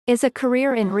Is a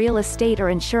career in real estate or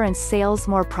insurance sales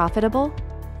more profitable?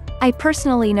 I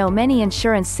personally know many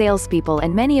insurance salespeople,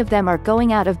 and many of them are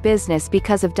going out of business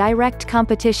because of direct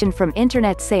competition from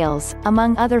internet sales,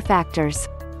 among other factors.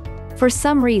 For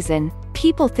some reason,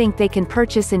 people think they can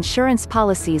purchase insurance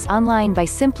policies online by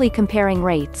simply comparing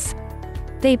rates.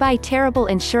 They buy terrible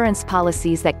insurance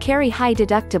policies that carry high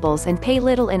deductibles and pay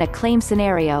little in a claim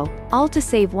scenario, all to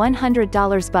save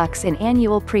 $100 in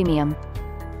annual premium.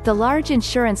 The large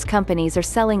insurance companies are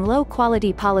selling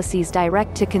low-quality policies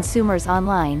direct to consumers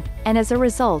online, and as a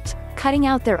result, cutting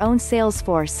out their own sales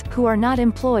force, who are not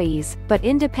employees, but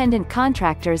independent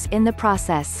contractors in the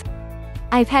process.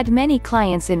 I've had many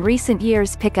clients in recent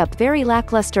years pick up very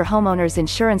lackluster homeowners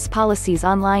insurance policies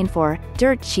online for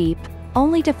dirt cheap,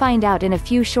 only to find out in a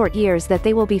few short years that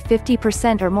they will be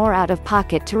 50% or more out of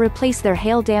pocket to replace their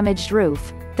hail-damaged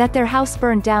roof, that their house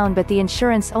burned down but the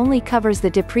insurance only covers the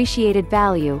depreciated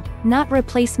value, not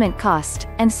replacement cost,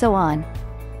 and so on.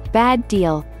 Bad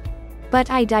deal.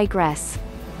 But I digress.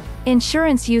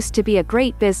 Insurance used to be a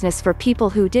great business for people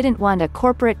who didn't want a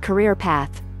corporate career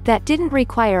path, that didn't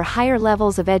require higher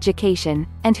levels of education,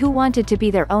 and who wanted to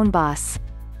be their own boss.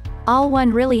 All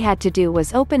one really had to do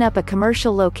was open up a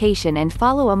commercial location and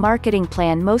follow a marketing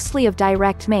plan mostly of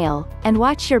direct mail, and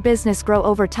watch your business grow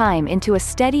over time into a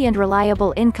steady and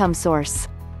reliable income source.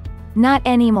 Not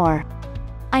anymore.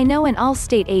 I know an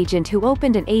Allstate agent who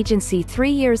opened an agency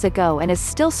 3 years ago and is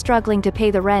still struggling to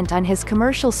pay the rent on his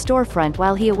commercial storefront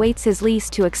while he awaits his lease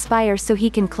to expire so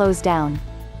he can close down.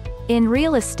 In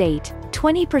real estate,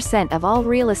 20% of all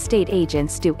real estate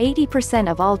agents do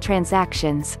 80% of all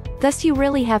transactions, thus you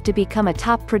really have to become a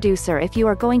top producer if you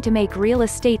are going to make real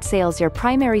estate sales your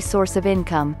primary source of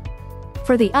income.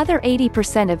 For the other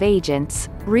 80% of agents,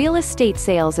 real estate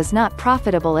sales is not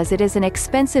profitable as it is an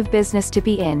expensive business to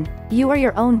be in. You are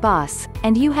your own boss,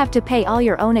 and you have to pay all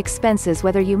your own expenses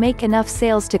whether you make enough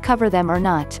sales to cover them or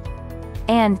not.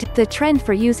 And the trend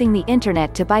for using the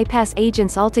internet to bypass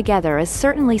agents altogether is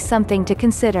certainly something to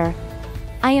consider.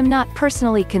 I am not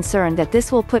personally concerned that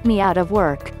this will put me out of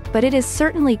work, but it is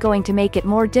certainly going to make it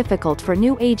more difficult for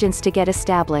new agents to get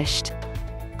established.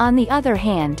 On the other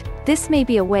hand, this may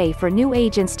be a way for new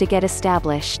agents to get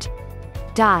established.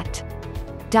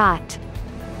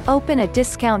 Open a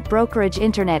discount brokerage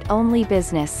internet-only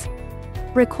business.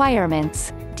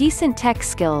 Requirements: decent tech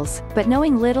skills, but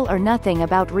knowing little or nothing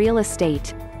about real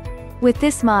estate. With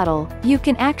this model, you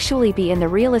can actually be in the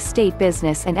real estate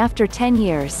business and after 10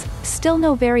 years, still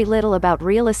know very little about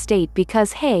real estate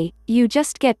because hey, you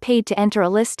just get paid to enter a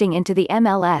listing into the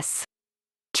MLS.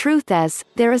 Truth is,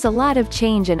 there is a lot of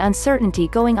change and uncertainty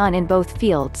going on in both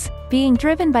fields, being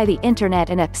driven by the internet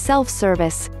and a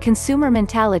self-service, consumer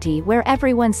mentality where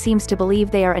everyone seems to believe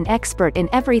they are an expert in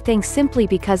everything simply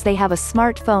because they have a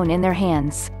smartphone in their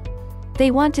hands. They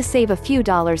want to save a few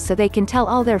dollars so they can tell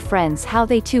all their friends how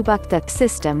they bucked the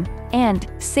system, and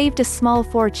saved a small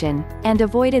fortune, and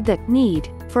avoided the need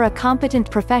for a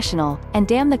competent professional, and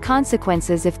damn the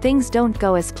consequences if things don't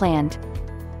go as planned.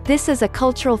 This is a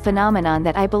cultural phenomenon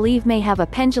that I believe may have a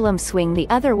pendulum swing the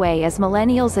other way as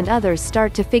millennials and others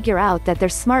start to figure out that their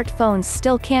smartphones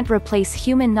still can't replace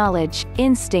human knowledge,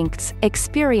 instincts,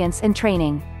 experience and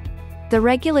training. The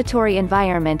regulatory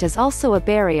environment is also a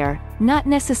barrier, not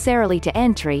necessarily to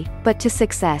entry, but to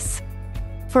success.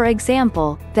 For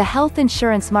example, the health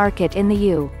insurance market in the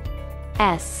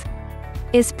U.S.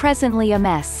 is presently a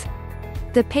mess.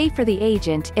 The pay for the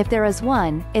agent, if there is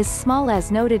one, is small as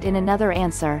noted in another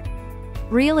answer.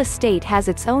 Real estate has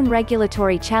its own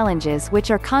regulatory challenges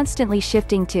which are constantly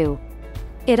shifting too.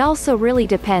 It also really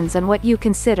depends on what you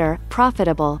consider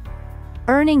profitable.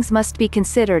 Earnings must be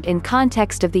considered in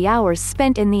context of the hours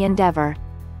spent in the endeavor.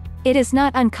 It is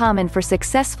not uncommon for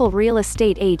successful real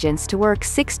estate agents to work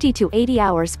 60 to 80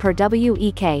 hours per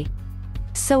week.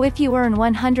 So if you earn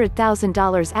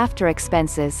 $100,000 after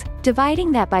expenses,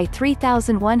 dividing that by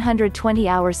 3,120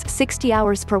 hours, 60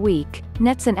 hours per week,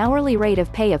 nets an hourly rate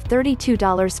of pay of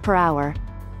 $32 per hour.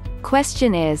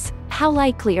 Question is, how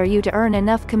likely are you to earn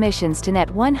enough commissions to net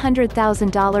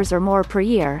 $100,000 or more per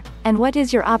year, and what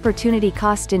is your opportunity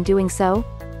cost in doing so?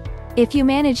 If you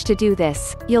manage to do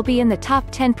this, you'll be in the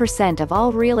top 10% of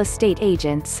all real estate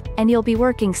agents, and you'll be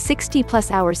working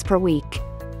 60+ hours per week.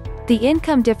 The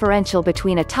income differential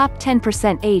between a top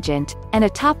 10% agent and a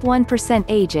top 1%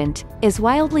 agent is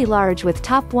wildly large, with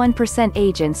top 1%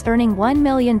 agents earning $1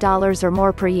 million or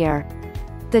more per year.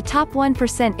 The top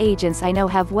 1% agents I know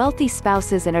have wealthy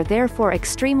spouses and are therefore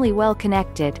extremely well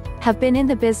connected, have been in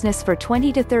the business for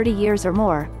 20 to 30 years or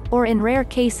more, or in rare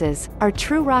cases, are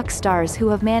true rock stars who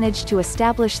have managed to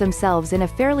establish themselves in a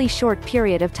fairly short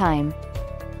period of time.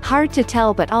 Hard to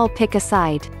tell, but I'll pick a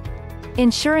side.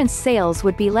 Insurance sales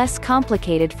would be less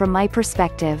complicated from my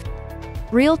perspective.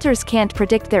 Realtors can't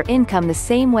predict their income the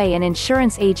same way an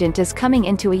insurance agent is coming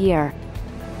into a year.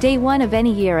 Day one of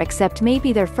any year except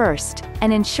maybe their first,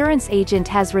 an insurance agent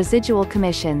has residual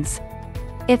commissions.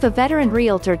 If a veteran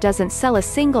realtor doesn't sell a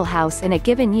single house in a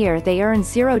given year, they earn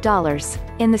 $0.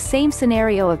 In the same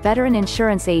scenario, a veteran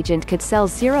insurance agent could sell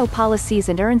 0 policies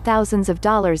and earn thousands of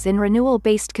dollars in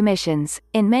renewal-based commissions,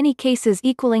 in many cases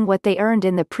equaling what they earned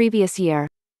in the previous year.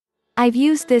 I've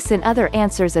used this in other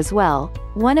answers as well.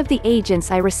 One of the agents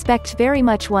I respect very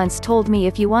much once told me,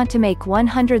 if you want to make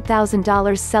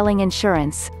 $100,000 selling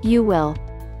insurance, you will.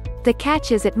 The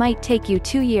catch is it might take you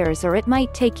 2 years or it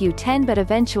might take you 10, but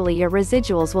eventually your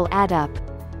residuals will add up.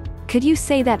 Could you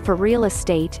say that for real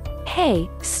estate? Hey,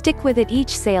 stick with it,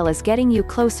 each sale is getting you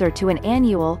closer to an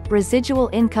annual, residual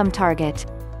income target.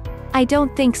 I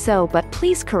don't think so, but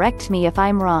please correct me if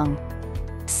I'm wrong.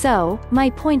 So, my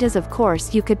point is, of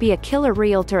course you could be a killer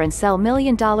realtor and sell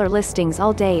 $1,000,000 listings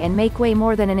all day and make way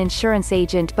more than an insurance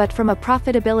agent, but from a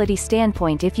profitability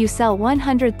standpoint, if you sell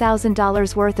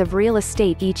 $100,000 worth of real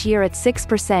estate each year at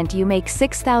 6%, you make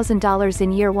 $6,000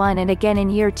 in year 1 and again in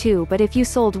year 2, but if you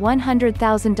sold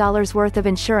 $100,000 worth of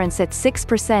insurance at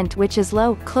 6%, which is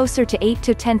low, closer to 8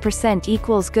 to 10%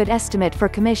 equals good estimate for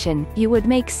commission, you would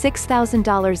make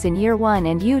 $6,000 in year 1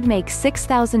 and you'd make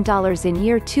 $6,000 in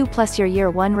year 2 plus your year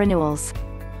 1 renewals.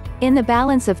 In the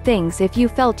balance of things, if you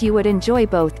felt you would enjoy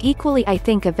both equally, I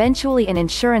think eventually an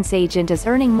insurance agent is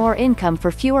earning more income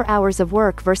for fewer hours of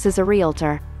work versus a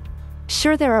realtor.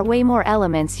 Sure, there are way more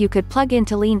elements you could plug in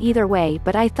to lean either way,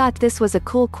 but I thought this was a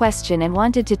cool question and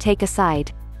wanted to take a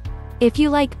side. If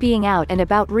you like being out and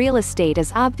about, real estate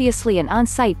is obviously an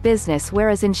on-site business,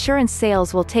 whereas insurance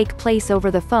sales will take place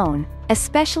over the phone,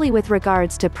 especially with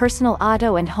regards to personal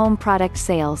auto and home product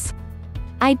sales.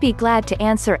 I'd be glad to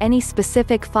answer any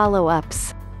specific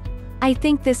follow-ups. I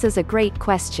think this is a great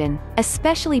question,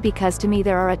 especially because to me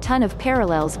there are a ton of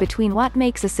parallels between what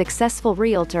makes a successful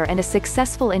realtor and a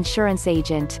successful insurance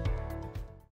agent.